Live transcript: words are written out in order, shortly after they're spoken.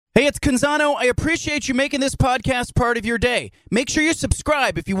Hey, it's Canzano. I appreciate you making this podcast part of your day. Make sure you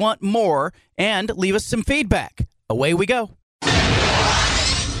subscribe if you want more and leave us some feedback. Away we go.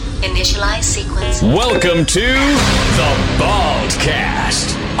 Initialize sequence. Welcome to The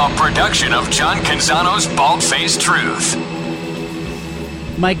Baldcast, a production of John Canzano's Bald-Faced Truth.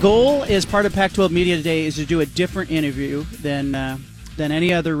 My goal as part of Pac-12 Media today is to do a different interview than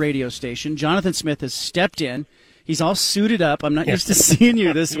any other radio station. Jonathan Smith has stepped in. He's all suited up. I'm not used to seeing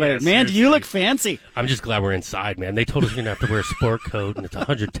you this way. Man, do you look fancy. I'm just glad we're inside, man. They told us we're going to have to wear a sport coat, and it's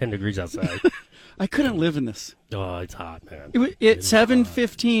 110 degrees outside. I couldn't live in this. Oh, it's hot, man. At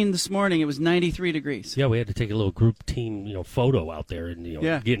 7:15 this morning, it was 93 degrees. Yeah, we had to take a little group team, photo out there and,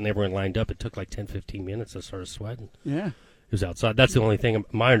 getting everyone lined up. It took like 10, 15 minutes. I started sweating. Yeah. It was outside. That's the only thing,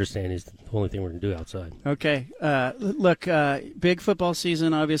 my understanding is the only thing we're going to do outside. Okay. Look, big football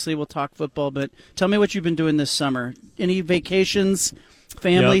season, obviously. We'll talk football, but tell me what you've been doing this summer. Any vacations,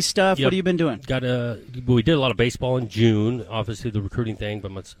 family stuff? Yep. What have you been doing? We did a lot of baseball in June, obviously the recruiting thing, but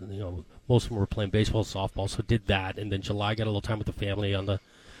most of them were playing baseball, softball, so did that. And then July, got a little time with the family on the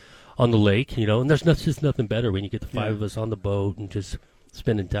lake, and there's just nothing better when you get the five of us on the boat and just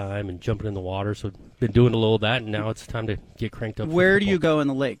spending time and jumping in the water. So been doing a little of that, and now it's time to get cranked up. Where do you go in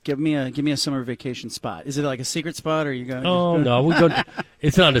the lake? Give me a summer vacation spot. Is it like a secret spot, or are you going? Oh no, we go.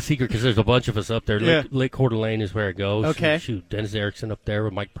 It's not a secret because there's a bunch of us up there. Lake Coeur d'Alene is where it goes. Okay. Shoot, Dennis Erickson up there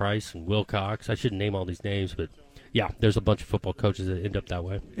with Mike Price and Will Cox. I shouldn't name all these names, but yeah, there's a bunch of football coaches that end up that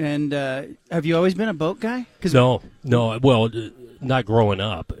way. And have you always been a boat guy? No. Well, not growing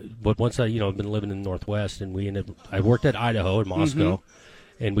up, but once I've been living in the Northwest, and I worked at Idaho in Moscow,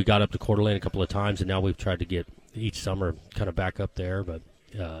 and we got up to Coeur d'Alene a couple of times, and now we've tried to get each summer kind of back up there, but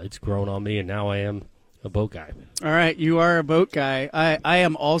it's grown on me, and now I am a boat guy. All right, you are a boat guy. I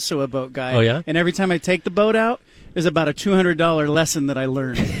am also a boat guy. Oh, yeah? And every time I take the boat out, there's about a $200 lesson that I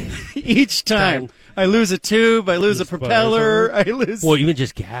learn each time. I lose a tube, I lose a propeller, I lose... Well, even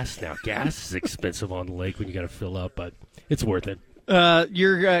just gas now. Gas is expensive on the lake when you got to fill up, but it's worth it.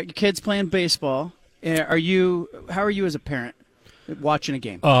 Your kids playing baseball. How are you as a parent watching a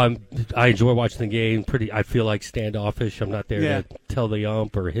game? I enjoy watching the game. I feel like standoffish. I'm not there to tell the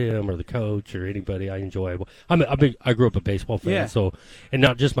ump or him or the coach or anybody. I enjoy it. I grew up a baseball fan, and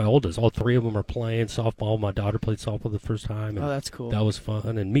not just my oldest. All three of them are playing softball. My daughter played softball the first time. And that's cool. That was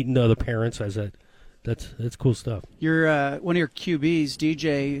fun, and meeting the other parents that's cool stuff. Your one of your QBs,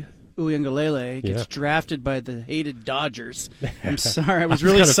 DJ Uiagalelei, gets drafted by the hated Dodgers. I'm sorry. I was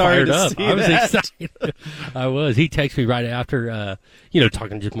really sorry to see I was that. excited. I was. He texted me right after,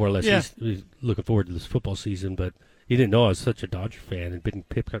 talking just more or less. He's looking forward to this football season, but he didn't know I was such a Dodger fan and been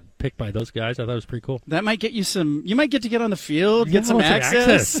picked by those guys. I thought it was pretty cool. That might get you you might get to get on the field, get some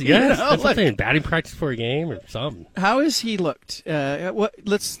access. Yes, that's what I'm saying. Batting practice for a game or something. How has he looked?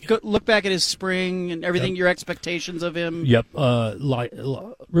 Let's look back at his spring and everything, your expectations of him. Yep.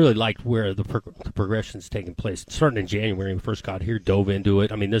 Really liked where the progression's taking place. Starting in January when we first got here, dove into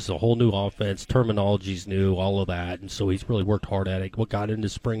it. I mean, this is a whole new offense. Terminology's new, all of that. And so he's really worked hard at it. What got into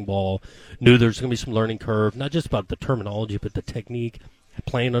spring ball, knew there's going to be some learning curve, not just about the terminology, but the technique.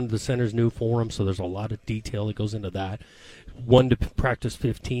 Playing under the center's new for him, so there's a lot of detail that goes into that. One to practice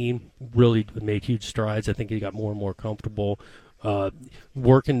 15, really made huge strides. I think he got more and more comfortable.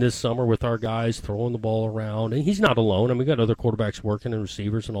 Working this summer with our guys, throwing the ball around. And he's not alone. I mean, we got other quarterbacks working and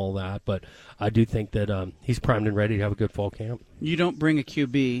receivers and all that, but I do think that he's primed and ready to have a good fall camp. You don't bring a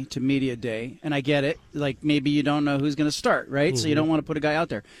QB to media day, and I get it. Like, maybe you don't know who's going to start, right? So you don't want to put a guy out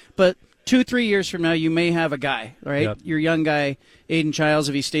there. But 2-3 years from now, you may have a guy, right? Yep. Your young guy, Aiden Childs,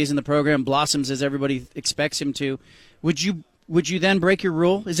 if he stays in the program, blossoms as everybody expects him to. Would you then break your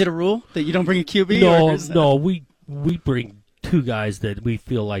rule? Is it a rule that you don't bring a QB? No. We bring two guys that we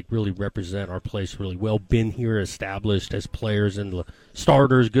feel like really represent our place really well, been here, established as players and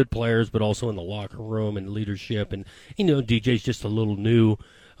starters, good players, but also in the locker room and leadership. And, DJ's just a little new.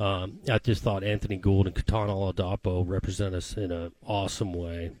 I just thought Anthony Gould and Katan Oladapo represent us in an awesome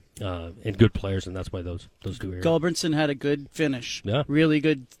way. And good players, and that's why those two are. Gulbranson had a good finish. Yeah. Really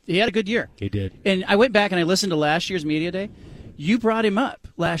good. He had a good year. He did. And I went back and I listened to last year's Media Day. You brought him up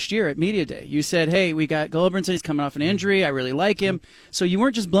last year at Media Day. You said, hey, we got Gulbranson. He's coming off an injury. I really like him. So you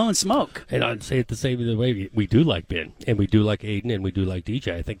weren't just blowing smoke. And I'd say it the same way. We do like Ben, and we do like Aiden, and we do like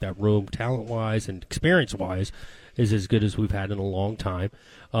DJ. I think that room, talent-wise and experience-wise, is as good as we've had in a long time.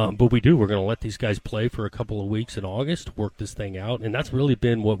 But we're going to let these guys play for a couple of weeks in August, work this thing out, and that's really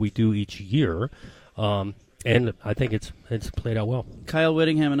been what we do each year. And I think it's played out well. Kyle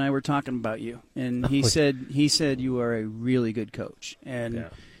Whittingham and I were talking about you, and he said you are a really good coach, and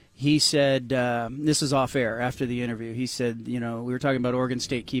he said, this is off air after the interview. He said, we were talking about Oregon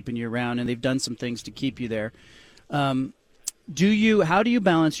State keeping you around, and they've done some things to keep you there. How do you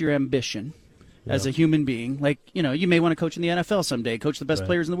balance your ambition as a human being? Like, you may want to coach in the NFL someday, coach the best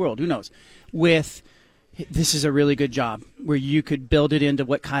players in the world, who knows, with this is a really good job where you could build it into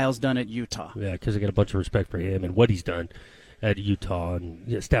what Kyle's done at Utah. Yeah, because I got a bunch of respect for him and what he's done at Utah and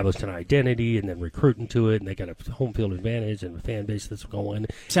established an identity and then recruiting to it, and they got a home field advantage and a fan base that's going.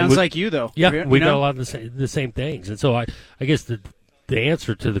 Sounds like you, though. Yeah, we got a lot of the same things. And so I guess the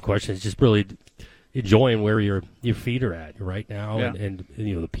answer to the question is just really enjoying where your feet are at right now and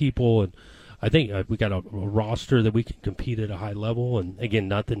the people. And I think we got a roster that we can compete at a high level. And, again,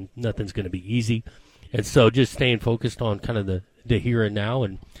 nothing's going to be easy. And so just staying focused on kind of the here and now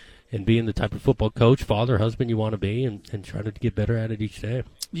and being the type of football coach, father, husband you want to be and trying to get better at it each day.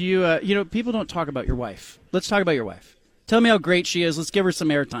 People don't talk about your wife. Let's talk about your wife. Tell me how great she is. Let's give her some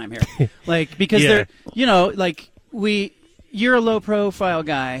airtime here. Because they're, you're a low-profile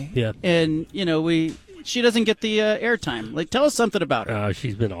guy. Yeah. And, she doesn't get the airtime. Tell us something about her.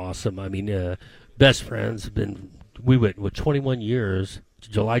 She's been awesome. I mean, best friends. We went with 21 years.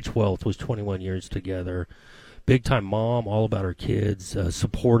 July 12th was 21 years together. Big-time mom, all about her kids,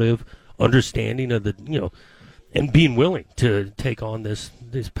 supportive, understanding of and being willing to take on this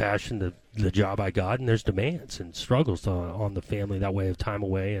passion, the job I got, and there's demands and struggles on the family that way of time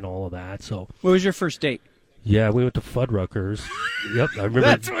away and all of that. So, what was your first date? Yeah, we went to Fuddruckers. Yep, I remember.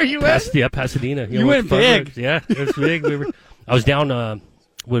 That's where you went? Yeah, Pasadena. You went big. Yeah, it was big. I was down. I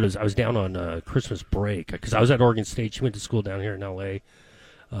was down on Christmas break because I was at Oregon State. She went to school down here in L.A.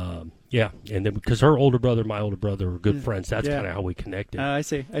 And then because her older brother, my older brother were good friends. That's kind of how we connected. I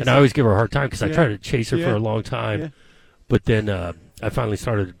see. I always give her a hard time because I tried to chase her for a long time. Yeah. But then I finally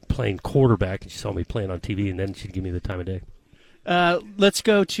started playing quarterback, and she saw me playing on TV, and then she'd give me the time of day. Let's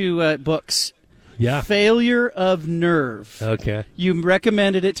go to books. Yeah. Failure of Nerve. Okay. You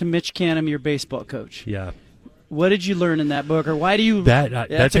recommended it to Mitch Canham, your baseball coach. Yeah. What did you learn in that book, or why do you?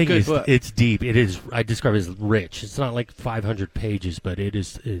 That's a good book. It's deep. It is. I describe it as rich. It's not like 500 pages, but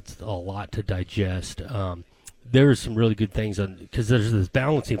it's a lot to digest. There are some really good things because there's this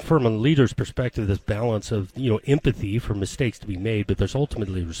balancing from a leader's perspective. This balance of empathy for mistakes to be made, but there's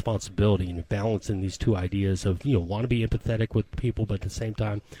ultimately responsibility and balancing these two ideas of want to be empathetic with people, but at the same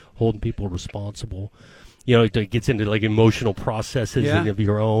time holding people responsible. It gets into emotional processes of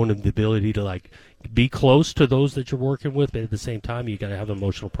your own and the ability to be close to those that you're working with, but at the same time you got to have an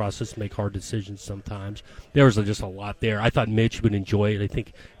emotional process to make hard decisions sometimes. There was just a lot there. I thought Mitch would enjoy it. I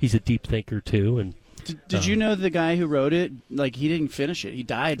think he's a deep thinker too. And did you know the guy who wrote it? He didn't finish it. He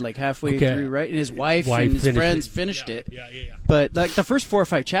died halfway through, right? And his wife and his friends finished it. Yeah. But the first 4 or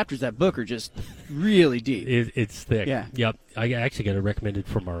 5 chapters of that book are just really deep. It's thick. Yeah. Yep. I actually got it recommended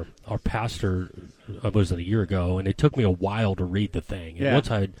from our pastor. Was it a year ago? And it took me a while to read the thing. And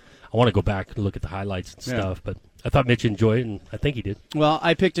once I want to go back and look at the highlights and stuff, but I thought Mitch enjoyed it, and I think he did. Well,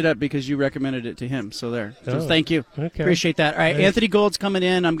 I picked it up because you recommended it to him, so there. So thank you. Okay. Appreciate that. All right, nice. Anthony Gould's coming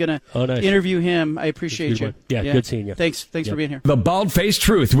in. I'm going to interview him. I appreciate you. Yeah, good seeing you. Thanks for being here. The Bald-Faced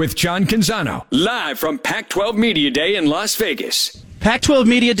Truth with John Canzano, live from Pac-12 Media Day in Las Vegas. Pac-12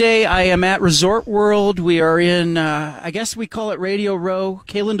 Media Day. I am at Resort World. We are in, I guess we call it Radio Row.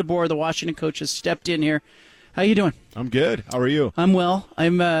 Kalen DeBoer, the Washington coach, has stepped in here. How you doing? I'm good. How are you? I'm well.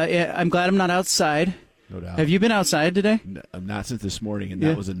 I'm glad I'm not outside. No doubt. Have you been outside today? I'm not since this morning, and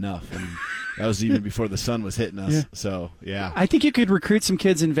that was enough. And that was even before the sun was hitting us. Yeah. So, yeah. I think you could recruit some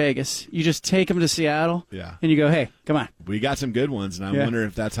kids in Vegas. You just take them to Seattle, and you go, hey, come on. We got some good ones, and I wonder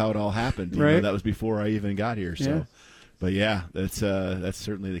if that's how it all happened. You know, that was before I even got here. So. But yeah, that's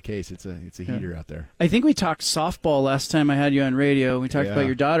certainly the case. It's a heater out there. I think we talked softball last time I had you on radio. We talked about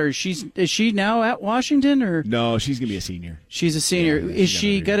your daughter. Is she now at Washington or? No, she's gonna be a senior. She's a senior. Is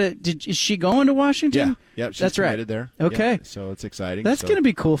she going to Washington? Yeah, she's that's committed right. there. Okay, so it's exciting. That's gonna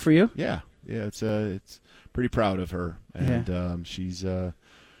be cool for you. Yeah. It's pretty proud of her, and she's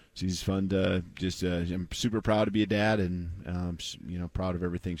fun to just. I'm super proud to be a dad, and proud of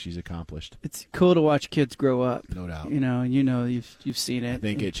everything she's accomplished. It's cool to watch kids grow up. No doubt. You've seen it. I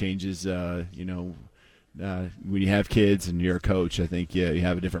think it changes. When you have kids and you're a coach, I think you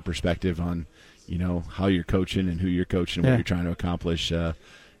have a different perspective on, how you're coaching and who you're coaching and what you're trying to accomplish.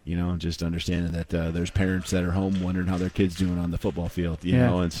 Just understanding that there's parents that are home wondering how their kid's doing on the football field.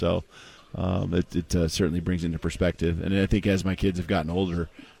 And so. It certainly brings into perspective, and I think as my kids have gotten older,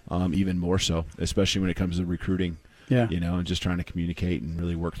 even more so, especially when it comes to recruiting. And just trying to communicate and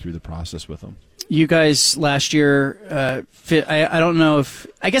really work through the process with them. You guys last year, I don't know if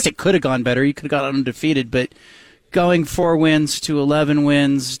I guess it could have gone better. You could have got undefeated, but going 4 wins to 11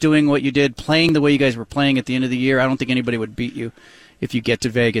 wins, doing what you did, playing the way you guys were playing at the end of the year. I don't think anybody would beat you if you get to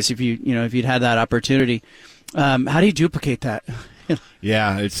Vegas, if you'd had that opportunity. How do you duplicate that?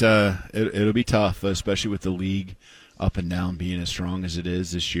 Yeah, it'll be tough, especially with the league up and down being as strong as it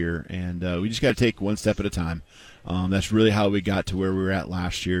is this year, and we just got to take one step at a time. That's really how we got to where we were at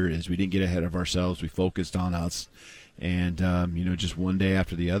last year. Is we didn't get ahead of ourselves. We focused on us, and just one day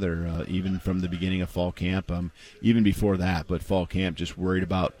after the other. Even from the beginning of fall camp, even before that, but fall camp, just worried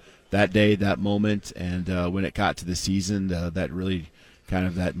about that day, that moment, and when it got to the season, that really kind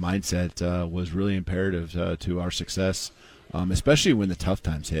of that mindset was really imperative to our success, especially when the tough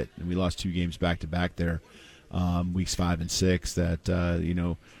times hit. And we lost 2 games back to back there. Weeks 5 and 6 that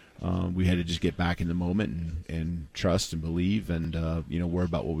we had to just get back in the moment and trust and believe and worry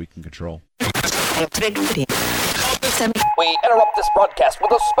about what we can control. We interrupt this broadcast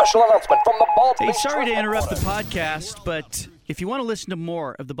with a special announcement from the Bald Face. Hey, sorry to interrupt the podcast, but if you want to listen to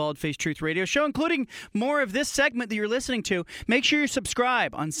more of the Bald Face Truth Radio Show, including more of this segment that you're listening to, make sure you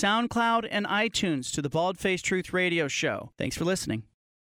subscribe on SoundCloud and iTunes to the Bald Face Truth Radio Show. Thanks for listening.